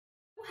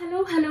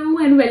Hello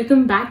and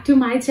welcome back to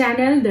my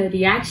channel, The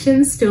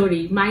Reaction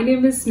Story. My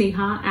name is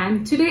Sneha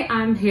and today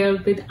I'm here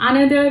with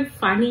another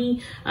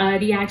funny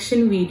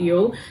reaction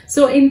video.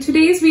 So in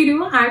today's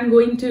video, I'm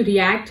going to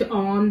react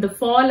on the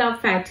Fall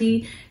of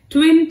Fatty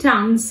Twin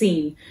Town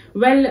scene.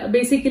 Well,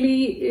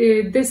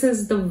 basically this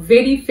is the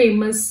very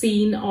famous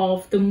scene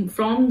of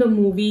from the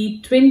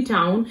movie Twin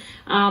Town,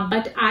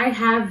 but I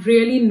have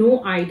really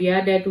no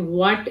idea that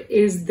what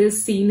is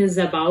this scene is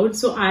about.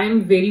 So I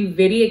am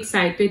very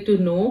excited to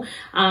know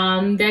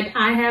that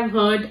I have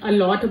heard a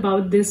lot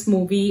about this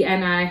movie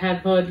and I have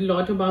heard a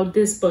lot about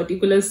this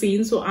particular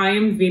scene. So I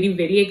am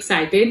very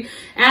excited.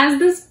 As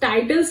this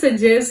title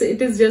suggests,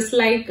 it is just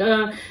like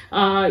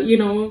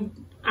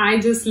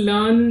I just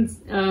learned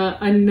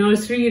a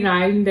nursery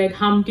rhyme that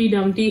Humpty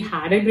Dumpty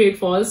had a great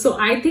fall. So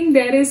I think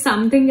there is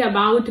something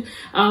about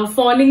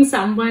falling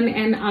someone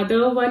and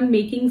other one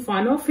making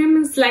fun of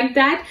him. It's like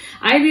that.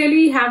 I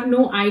really have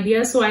no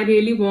idea. So I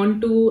really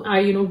want to,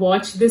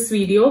 watch this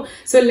video.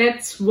 So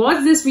let's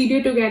watch this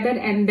video together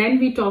and then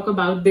we talk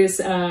about this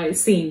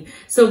scene.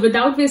 So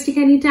without wasting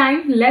any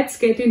time, let's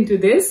get into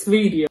this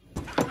video.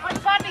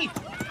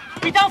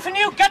 We down for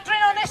new guttering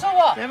on this or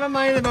what? Never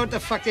mind about the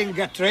fucking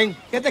guttering.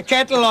 Get the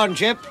kettle on,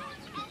 Chip.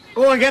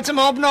 Go and get some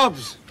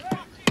hobnobs.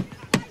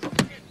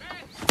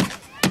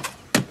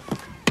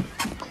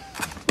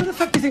 Where the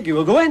fuck do you think you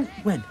were going?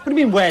 When? What do you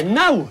mean when?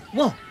 Now?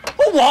 What?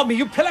 Oh, what? Me,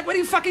 you pillock? Where are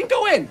you fucking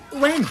going?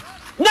 When?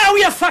 Now,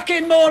 you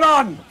fucking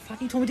moron!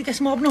 Fucking told me to get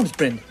some hobnobs,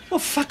 Bryn. Oh,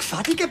 fuck,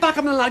 fatty. Get back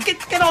on the lad.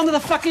 Get on to the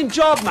fucking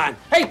job, man.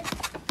 Hey!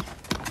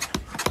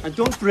 And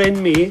don't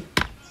bring me.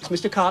 It's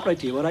Mr. Cartwright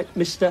to you, all right?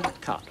 Mr.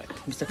 Cartwright.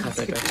 Mr.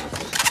 Cartwright.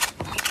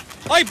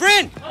 Oi,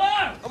 Bryn!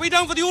 Hello! Are we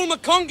down for the old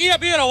McConkey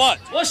up here or what?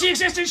 What's the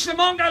existing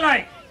shamonga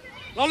like?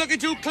 Not looking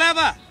too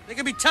clever. They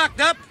can be tacked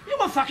up. You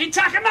will fucking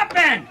tack him up,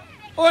 then!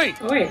 Oi!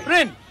 Oi.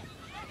 Bryn!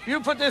 You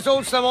put this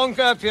old Samonka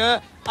up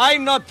here.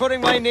 I'm not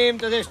putting my name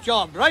to this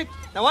job, right?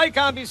 Now I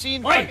can't be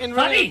seen Oi, fucking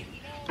fatty!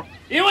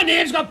 You and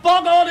Dave's got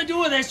bog all to do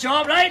with this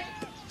job, right?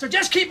 So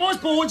just keep those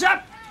boards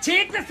up.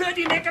 Take the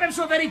 30 nick at him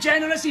so very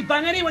generously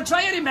bunging him and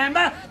try and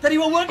remember that he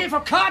were working for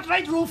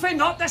Cartwright Roofing,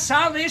 not the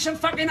Salvation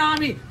fucking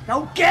Army.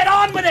 Now get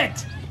on with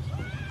it!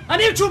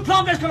 And you two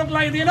plonkers gonna look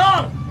lively and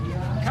all.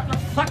 A couple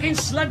of fucking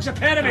slugs a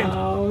pair of him.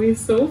 Oh, he's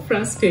so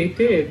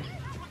frustrated.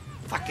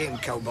 Fucking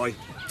cowboy.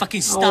 Fucking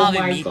Oh starving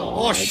my me. God.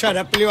 Oh, shut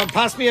up, will you? And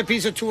pass me a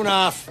piece of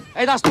 2.5.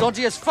 Hey, that's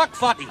dodgy as fuck,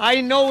 fatty.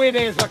 I know it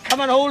is, but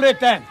come and hold it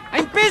then.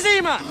 I'm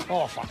busy, man.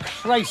 Oh, for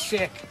Christ's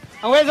sake.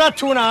 And where's that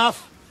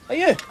 2.5? Are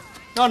you?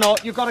 No,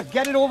 you gotta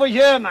get it over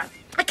here, man.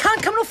 I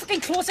can't come no fucking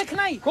closer, can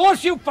I? Of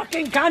course you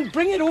fucking can't.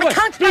 Bring it over. I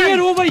can't, Bring man.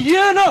 it over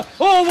here now.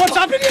 Oh, what's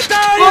happening? You're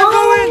dying. Oh.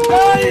 You're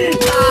going.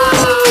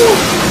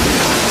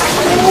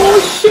 Oh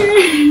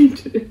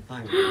shit!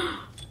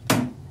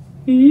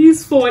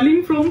 He's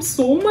falling from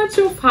so much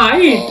of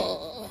height.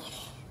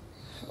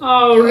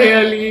 Oh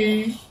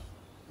really?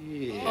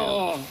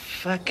 Oh,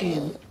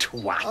 fucking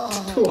twat.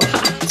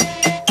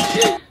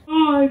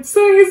 Oh, so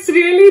it's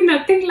really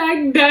nothing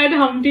like that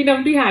Humpty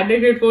Dumpty had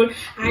it before.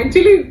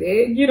 Actually,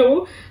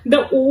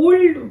 the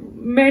old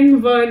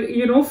men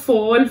were,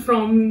 fall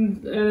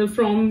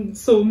from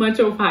so much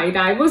of height.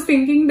 I was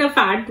thinking the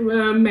fat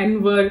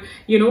men were,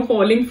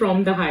 falling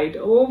from the height.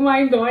 Oh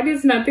my God,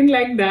 it's nothing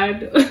like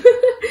that.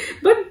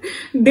 But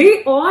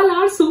they all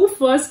are so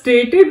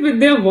frustrated with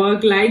their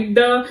work. Like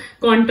the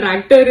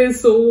contractor is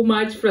so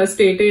much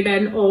frustrated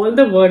and all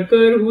the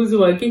worker who's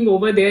working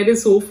over there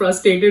is so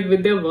frustrated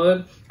with their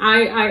work.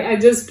 I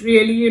just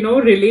really,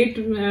 relate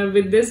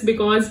with this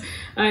because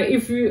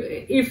if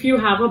you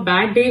have a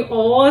bad day,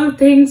 all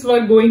things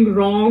were going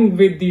wrong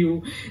with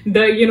you.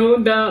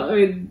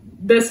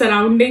 The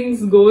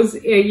surroundings goes,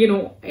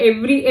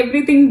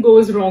 everything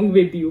goes wrong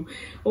with you.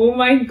 Oh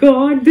my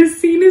God,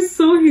 this scene is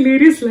so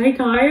hilarious. Like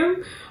I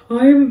am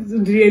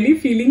really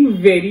feeling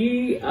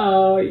very,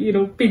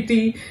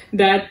 pity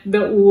that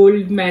the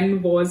old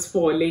man was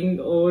falling.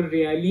 Oh,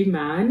 really,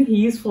 man?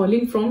 He's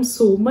falling from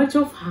so much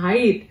of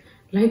height.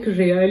 Like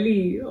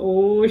really?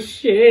 Oh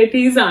shit.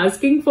 He's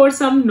asking for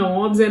some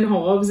knobs and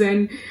hobs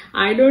and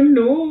I don't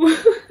know.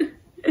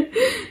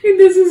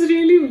 This is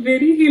really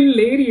very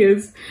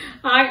hilarious.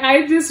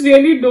 I just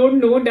really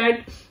don't know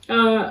that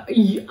are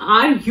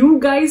you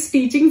guys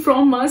teaching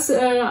from us,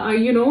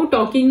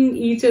 talking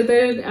each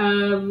other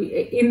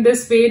in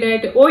this way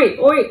that oi,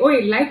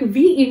 like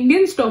we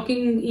Indians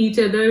talking each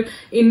other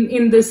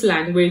in this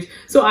language.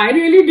 So I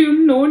really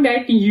didn't know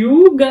that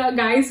you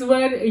guys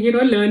were,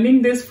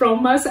 learning this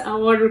from us,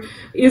 or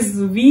is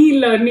we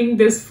learning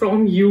this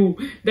from you?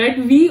 That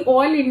we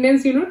all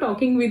Indians,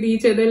 talking with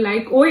each other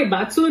like, oi,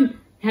 Batsun.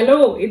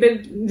 Hello,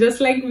 just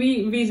like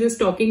we just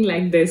talking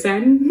like this,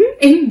 and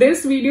in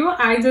this video,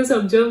 I just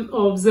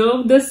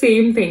observed the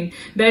same thing,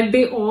 that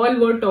they all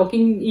were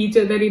talking each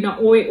other in a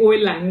oi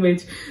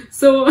language.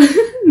 So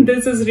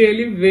this is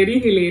really very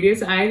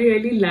hilarious. I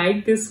really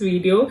like this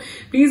video.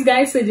 Please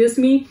guys, suggest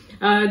me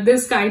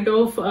this kind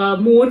of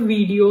more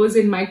videos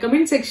in my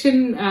comment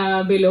section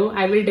below.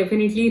 I will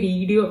definitely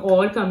read your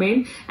all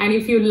comment. And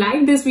if you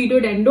like this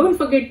video, then don't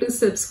forget to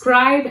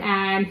subscribe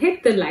and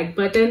hit the like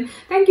button.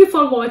 Thank you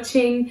for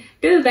watching.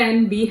 Till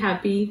then, be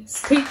happy,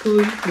 stay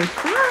cool,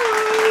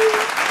 goodbye.